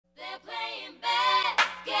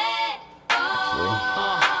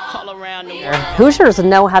around the world. Hoosiers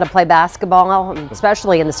know how to play basketball,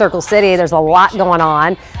 especially in the Circle City. There's a lot going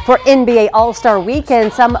on for NBA All-Star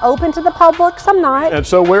Weekend. Some open to the public, some not. And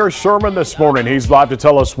so where's Sherman this morning? He's live to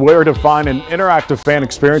tell us where to find an interactive fan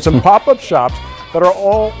experience and pop-up shops that are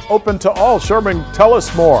all open to all. Sherman, tell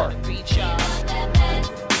us more.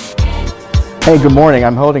 Hey, good morning.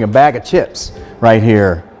 I'm holding a bag of chips right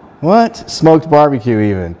here. What? Smoked barbecue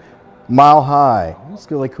even. Mile High. It's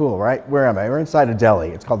really cool, right? Where am I? We're inside a deli.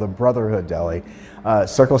 It's called the Brotherhood Deli.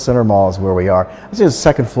 Circle Center Mall is where we are. This is the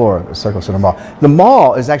second floor of the Circle Center Mall. The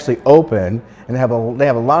mall is actually open, and they have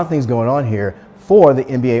a lot of things going on here for the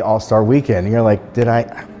NBA All-Star Weekend. And you're like,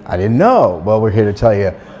 I didn't know. Well, we're here to tell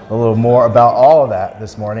you a little more about all of that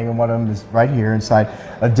this morning, and one of them is right here inside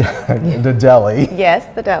the deli.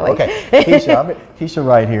 Yes, the deli. Okay, Keisha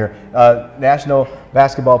right here, National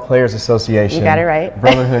Basketball Players Association. You got it right.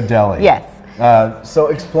 Brotherhood Deli. Yes. So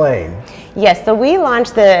explain. Yes, so we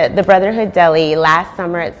launched the Brotherhood Deli last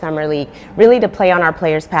summer at Summer League, really to play on our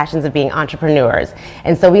players' passions of being entrepreneurs.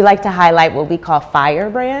 And so we like to highlight what we call fire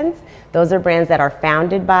brands. Those are brands that are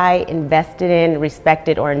founded by, invested in,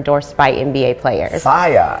 respected, or endorsed by NBA players.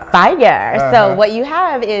 Fire. Fire. So what you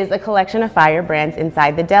have is a collection of fire brands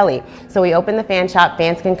inside the deli. So we open the fan shop.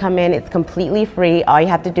 Fans can come in. It's completely free. All you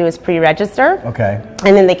have to do is pre-register. Okay.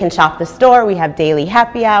 And then they can shop the store. We have daily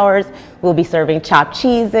happy hours. We'll be serving chopped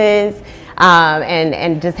cheeses.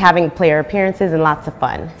 And just having player appearances and lots of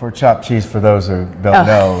fun. For chopped cheese, for those who don't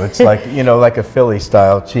know, it's like, like a Philly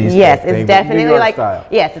style cheese. Yes, it's definitely like style.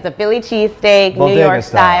 Yes, it's a Philly cheesesteak, New York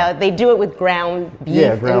style. They do it with ground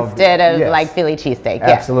beef instead of like Philly cheesesteak.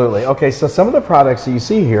 Absolutely. Okay, so some of the products that you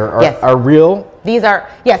see here are real. These are,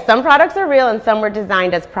 some products are real and some were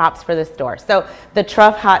designed as props for the store. So the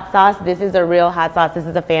Truff hot sauce, this is a real hot sauce. This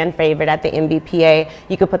is a fan favorite at the MBPA.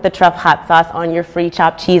 You could put the Truff hot sauce on your free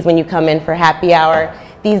chopped cheese when you come in for happy hour.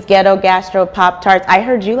 These Ghetto Gastro Pop-Tarts. I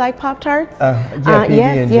heard you like Pop-Tarts?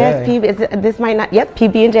 PB&J. Yes, this might not,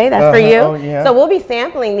 PB&J, that's for you. Oh, yeah. So we'll be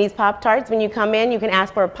sampling these Pop-Tarts when you come in. You can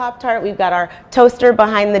ask for a Pop-Tart. We've got our toaster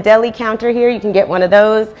behind the deli counter here. You can get one of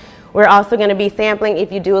those. We're also going to be sampling,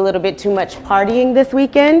 if you do a little bit too much partying this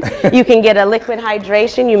weekend, you can get a liquid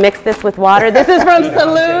hydration. You mix this with water. This is from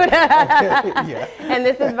Salute. And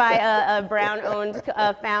this is by a Brown-owned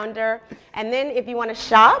founder. And then if you want to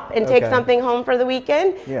shop and take something home for the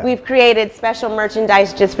weekend, we've created special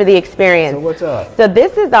merchandise just for the experience. So what's up? So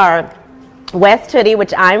this is our West hoodie,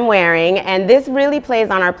 which I'm wearing, and this really plays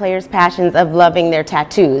on our players' passions of loving their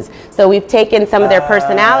tattoos. So we've taken some of their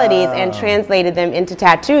personalities and translated them into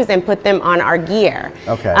tattoos and put them on our gear.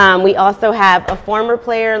 Okay. We also have a former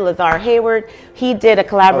player, Lazar Hayward. He did a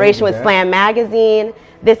collaboration with Slam Magazine.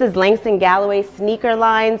 This is Langston Galloway's sneaker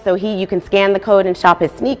line, so you can scan the code and shop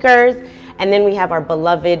his sneakers. And then we have our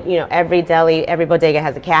beloved, every deli, every bodega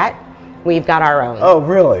has a cat. We've got our own. Oh,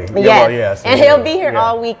 really? Yes. And he'll be here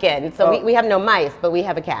all weekend. So we have no mice, but we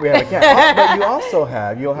have a cat. We have a cat. But you also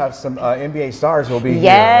you'll have some NBA stars will be here,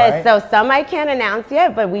 Yes, right? so some I can't announce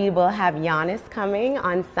yet, but we will have Giannis coming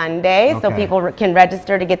on Sunday. So people can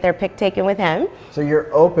register to get their pic taken with him. So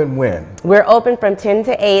you're open when? We're open from 10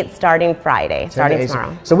 to 8 starting Friday, starting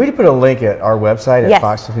tomorrow. So we put a link at our website at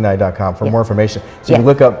fox59.com for more information. So you can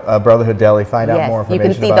look up Brotherhood Deli, find out more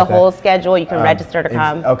information. You can see the whole schedule. You can register to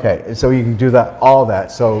come. Okay, so you can do all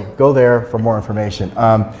that. So go there for more information.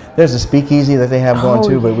 There's a speakeasy that they have going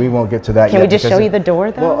too, but we won't get to that yet. Can we just show you the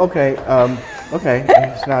door though? Well, okay.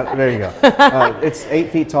 It's not, there you go. It's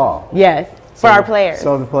 8 feet tall. Yes. For our players.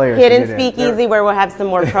 So the players. Hidden speakeasy where we'll have some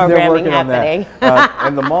more programming happening.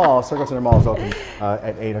 And the mall, Circle Center Mall is open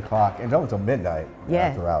at 8 o'clock and open until midnight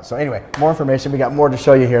throughout. So anyway, more information. We got more to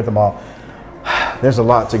show you here at the mall. There's a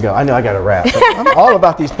lot to go. I know I got to wrap. I'm all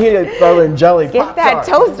about these peanut butter and jelly Get that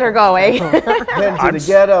toaster going. Head to the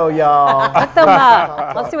ghetto, y'all. Let them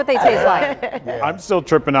up. Let's see what they taste like. I'm still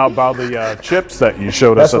tripping out by the chips that you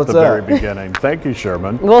showed us at the very beginning. Thank you,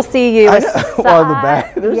 Sherman. We'll see you. On the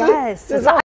back. Yes.